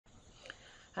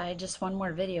I just one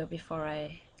more video before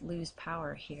I lose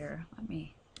power here. Let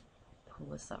me pull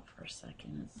this up for a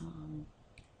second.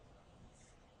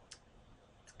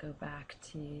 Let's go back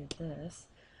to this.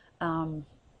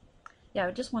 Yeah,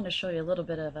 I just wanted to show you a little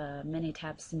bit of a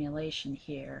Minitab simulation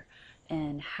here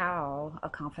and how a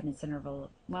confidence interval,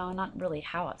 well, not really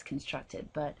how it's constructed,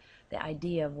 but the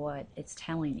idea of what it's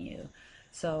telling you.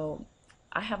 So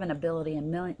I have an ability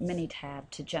in Minitab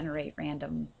to generate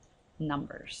random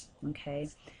numbers, okay?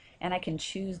 And I can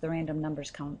choose the random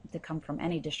numbers to come from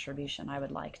any distribution I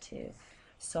would like to.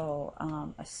 So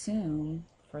assume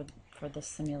for this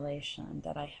simulation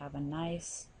that I have a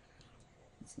nice,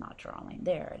 it's not drawing,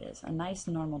 there it is, a nice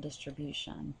normal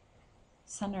distribution,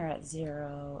 center at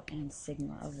 0 and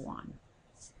sigma of 1.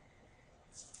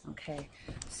 Okay,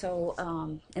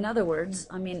 so in other words,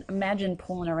 I mean, imagine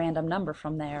pulling a random number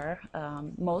from there.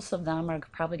 Most of them are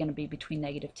probably going to be between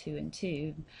 -2 and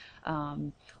 2,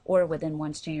 or within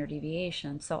one standard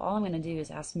deviation. So all I'm going to do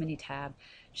is ask Minitab,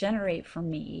 generate for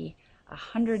me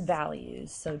 100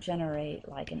 values. So generate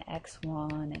like an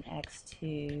x1, an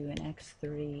x2, an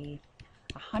x3,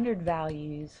 100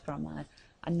 values from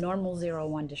a normal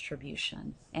 0-1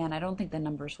 distribution. And I don't think the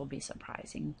numbers will be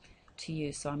surprising to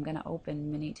you. So I'm going to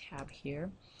open Minitab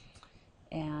here,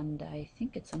 and I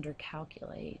think it's under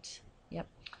calculate. Yep,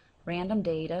 random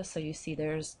data. So you see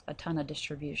there's a ton of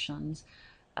distributions.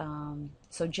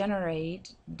 So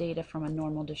generate data from a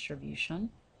normal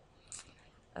distribution.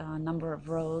 Number of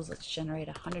rows, let's generate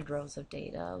 100 rows of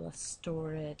data. Let's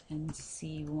store it in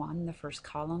C1, the first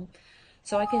column.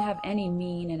 So I could have any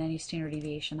mean and any standard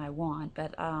deviation I want,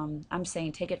 but I'm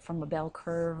saying take it from a bell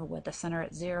curve with the center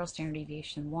at 0, standard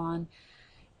deviation 1,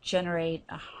 generate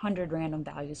 100 random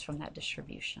values from that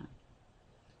distribution.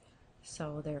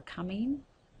 So they're coming,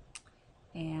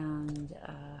 and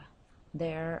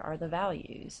there are the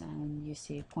values, and you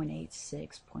see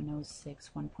 0.86,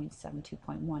 0.06, 1.7,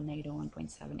 2.1,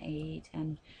 -1.78,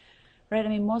 and right, I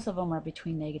mean, most of them are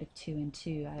between -2 and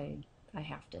 2, I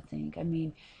have to think. I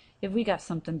mean, if we got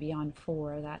something beyond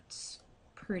 4, that's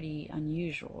pretty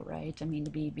unusual, right? I mean, to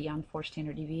be beyond 4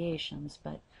 standard deviations,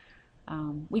 but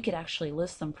we could actually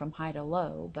list them from high to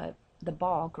low, but the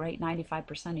bulk, right,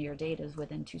 95% of your data is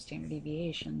within 2 standard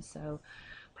deviations, so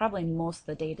probably most of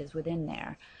the data is within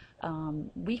there.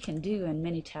 We can do in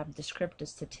Minitab Descriptive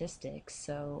Statistics,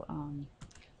 so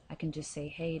I can just say,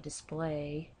 hey,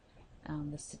 display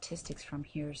the statistics from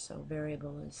here, so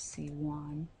variable is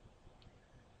C1.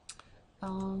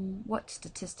 What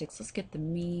statistics? Let's get the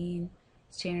mean,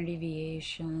 standard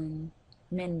deviation,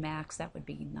 min, max. That would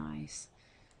be nice.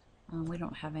 We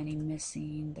don't have any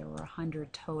missing. There were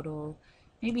 100 total.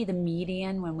 Maybe the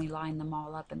median when we line them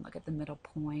all up and look at the middle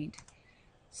point.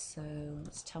 So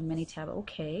let's tell Minitab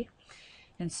okay.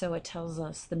 And so it tells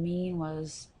us the mean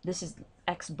was, this is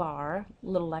x bar,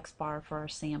 little x bar for our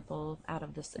sample out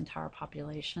of this entire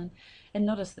population. And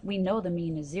notice that we know the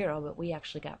mean is 0, but we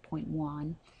actually got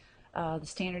 0.1. The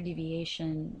standard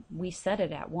deviation, we set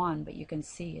it at 1, but you can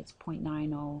see it's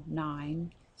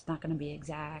 0.909. It's not going to be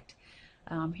exact.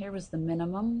 Here was the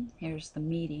minimum. Here's the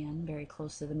median, very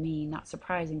close to the mean. Not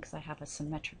surprising because I have a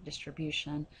symmetric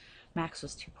distribution. Max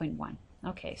was 2.1.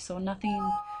 Okay, so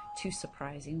nothing too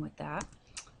surprising with that.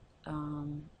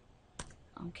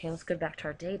 Okay, let's go back to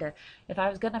our data. If I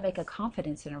was going to make a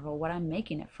confidence interval, what I'm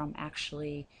making it from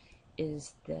actually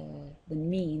is the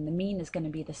mean. The mean is going to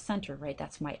be the center, right?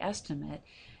 That's my estimate.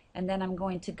 And then I'm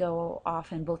going to go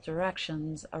off in both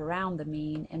directions around the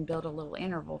mean and build a little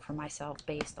interval for myself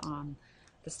based on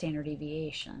the standard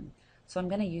deviation. So I'm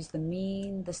going to use the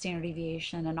mean, the standard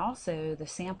deviation, and also the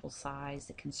sample size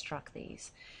to construct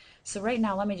these. So right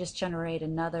now, let me just generate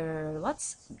another,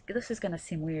 this is going to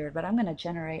seem weird, but I'm going to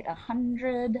generate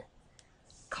 100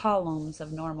 columns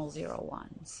of normal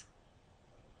 0-1s.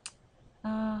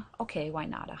 Okay, why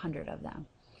not? 100 of them.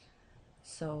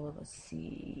 So let's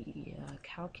see,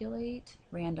 calculate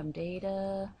random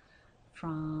data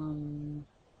from,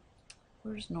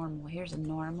 where's normal? Here's a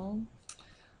normal.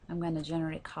 I'm going to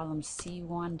generate columns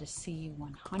C1 to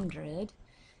C100,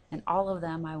 and all of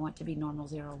them I want to be normal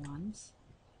 0-1s.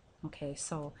 Okay,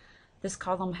 so this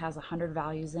column has 100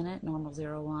 values in it, normal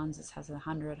 0-1s. This has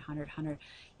 100, 100, 100.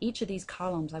 Each of these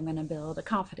columns I'm going to build a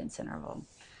confidence interval.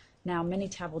 Now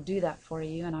Minitab will do that for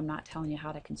you, and I'm not telling you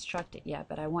how to construct it yet,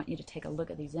 but I want you to take a look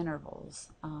at these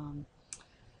intervals.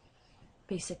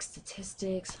 Basic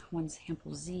statistics, one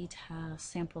sample z test,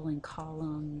 sample in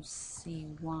columns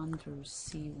C1 through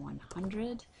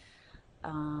C100.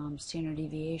 Standard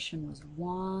deviation was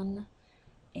 1,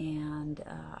 and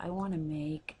I want to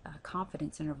make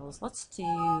confidence intervals. Let's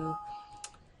do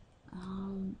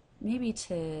maybe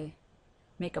to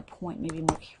make a point maybe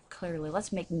more clearly.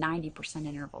 Let's make 90%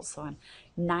 intervals. So I'm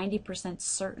 90%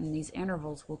 certain these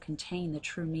intervals will contain the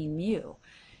true mean mu.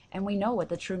 And we know what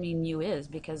the true mean mu is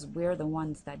because we're the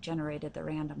ones that generated the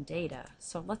random data.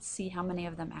 So let's see how many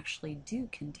of them actually do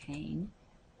contain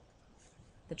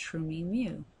the true mean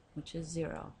mu, which is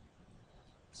 0.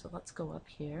 So let's go up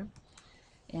here.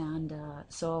 And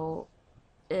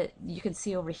you can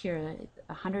see over here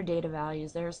 100 data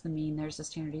values. There's the mean, there's the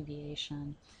standard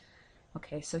deviation.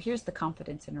 Okay, so here's the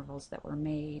confidence intervals that were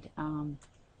made.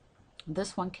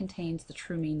 This one contains the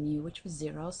true mean mu, which was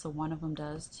 0, so one of them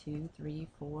does. 2, 3,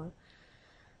 4,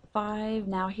 5.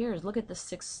 Now look at the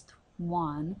sixth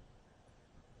one.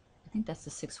 I think that's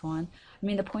the sixth one. I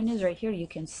mean, the point is right here, you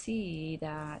can see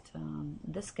that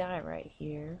this guy right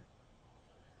here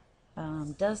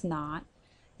does not,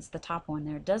 it's the top one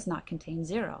there, does not contain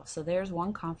 0. So there's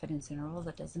one confidence interval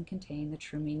that doesn't contain the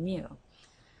true mean mu.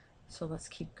 So let's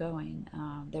keep going.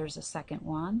 There's a second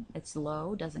one. It's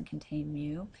low, doesn't contain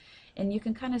mu. And you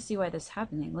can kind of see why this is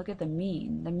happening. Look at the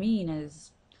mean. The mean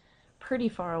is pretty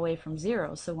far away from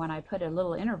 0. So when I put a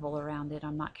little interval around it,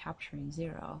 I'm not capturing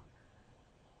 0.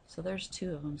 So there's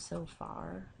 2 of them so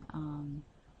far.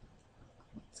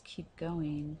 Let's keep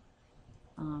going.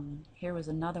 Here was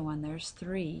another one. There's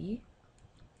 3.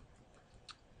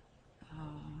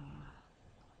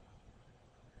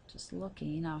 Just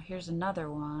looking. Now here's another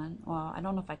one. Well, I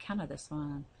don't know if I counted this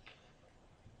one.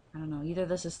 I don't know. Either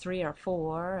this is 3 or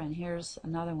 4. And here's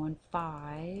another one,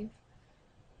 5.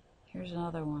 Here's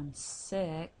another one,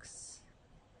 6.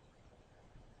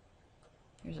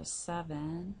 Here's a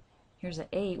 7. Here's an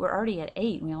 8. We're already at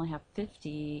 8. We only have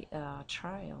 50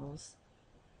 trials.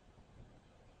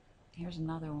 Here's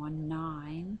another one,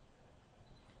 9.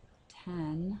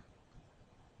 10.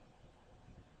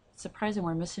 Surprising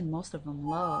we're missing most of them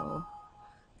low,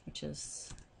 which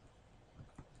is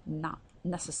not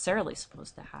necessarily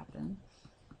supposed to happen.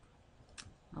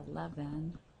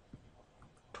 11,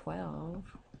 12.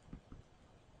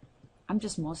 I'm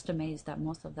just most amazed that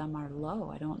most of them are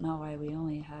low. I don't know why we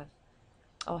only have,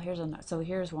 oh, here's another, so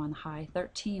here's one high,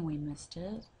 13, we missed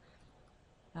it.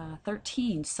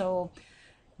 13, so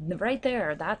right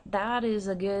there, that is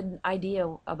a good idea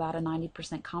about a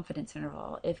 90% confidence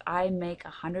interval. If I make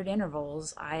 100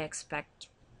 intervals, I expect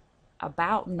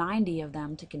about 90 of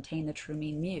them to contain the true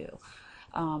mean mu.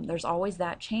 There's always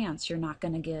that chance you're not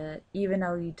going to get, even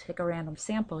though you take a random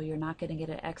sample, you're not going to get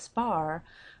an X bar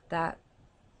that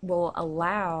will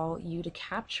allow you to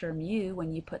capture mu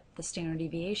when you put the standard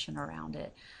deviation around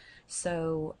it.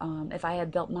 So if I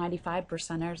had built 95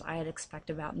 percenters, I'd expect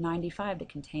about 95 to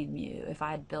contain mu. If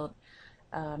I had built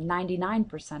 99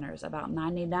 percenters, about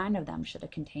 99 of them should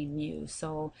have contained mu.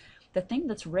 So the thing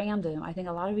that's random, I think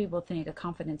a lot of people think a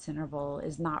confidence interval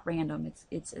is not random,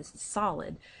 it's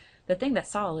solid. The thing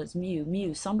that's solid is mu.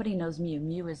 Mu, somebody knows mu.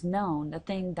 Mu is known. The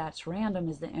thing that's random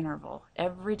is the interval.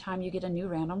 Every time you get a new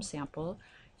random sample,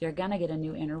 you're going to get a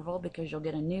new interval because you'll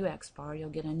get a new X bar, you'll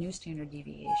get a new standard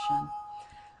deviation.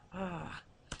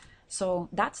 So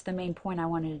that's the main point I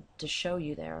wanted to show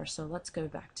you there. So let's go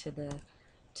back to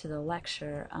the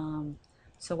lecture.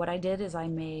 So what I did is I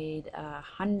made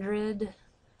 100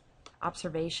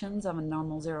 observations of a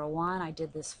normal 0, 1. I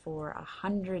did this for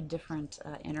 100 different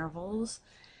intervals,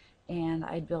 and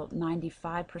I built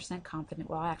 95% confident.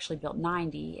 Well, I actually built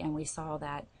 90, and we saw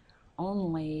that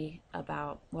only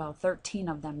about, well, 13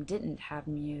 of them didn't have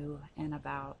mu, and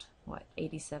about,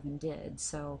 87 did.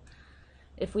 So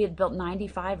if we had built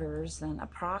 95ers, then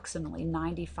approximately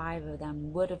 95 of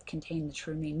them would have contained the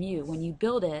true mean mu. When you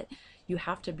build it, you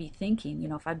have to be thinking,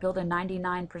 if I build a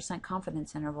 99%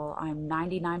 confidence interval, I'm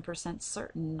 99%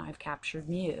 certain I've captured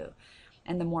mu.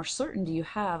 And the more certainty you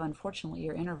have, unfortunately,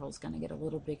 your interval is going to get a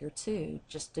little bigger too,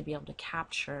 just to be able to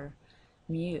capture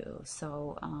mu.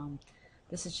 So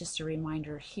this is just a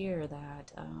reminder here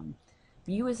that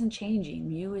mu isn't changing.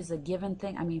 Mu is a given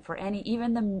thing. I mean, for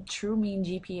even the true mean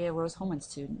GPA Rose-Hulman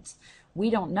students, we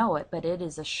don't know it, but it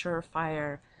is a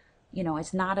surefire,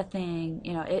 it's not a thing,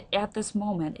 at this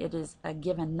moment, it is a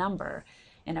given number.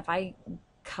 And if I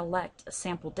collect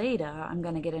sample data, I'm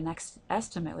going to get an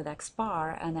estimate with X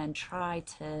bar and then try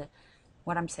to,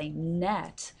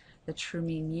 net the true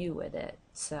mean mu with it.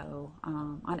 So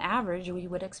on average, we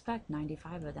would expect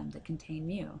 95 of them to contain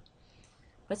mu.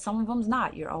 But some of them's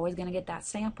not. You're always going to get that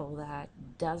sample that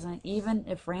doesn't, even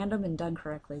if random and done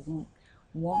correctly,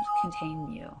 won't contain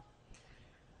mu.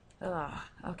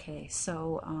 Okay,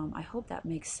 so I hope that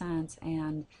makes sense.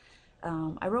 And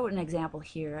I wrote an example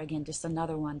here, again, just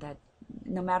another one that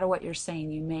no matter what you're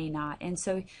saying, you may not. And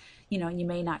so, you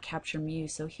may not capture mu.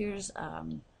 So here's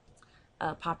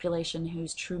a population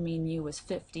whose true mean mu was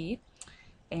 50.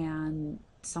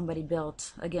 somebody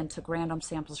built, again, took random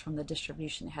samples from the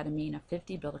distribution, had a mean of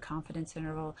 50, built a confidence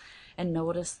interval, and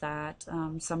noticed that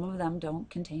some of them don't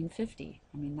contain 50.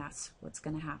 I mean, that's what's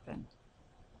going to happen.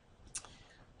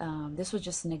 This was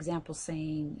just an example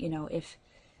saying, you know, if,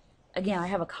 again, I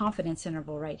have a confidence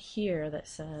interval right here that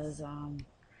says,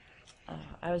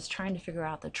 I was trying to figure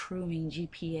out the true mean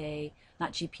GPA,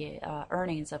 not GPA,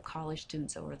 earnings of college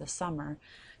students over the summer.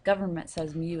 Government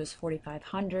says mu is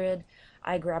 4,500.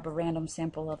 I grab a random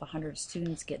sample of 100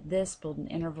 students, get this, build an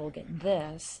interval, get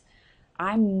this.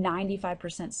 I'm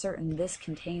 95% certain this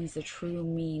contains the true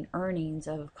mean earnings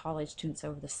of college students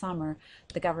over the summer.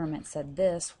 The government said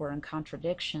this, we're in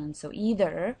contradiction. So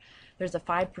either there's a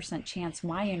 5% chance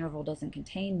my interval doesn't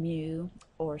contain mu,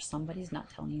 or somebody's not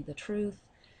telling you the truth.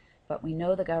 But we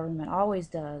know the government always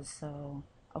does, so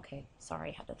okay, sorry,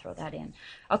 I had to throw that in.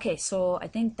 Okay, so I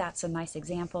think that's a nice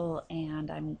example,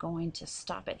 and I'm going to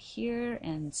stop it here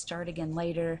and start again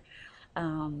later.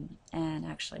 And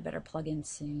actually I better plug in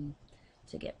soon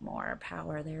to get more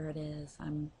power. There it is. I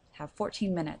have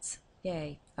 14 minutes.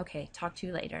 Yay. Okay, talk to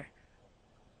you later.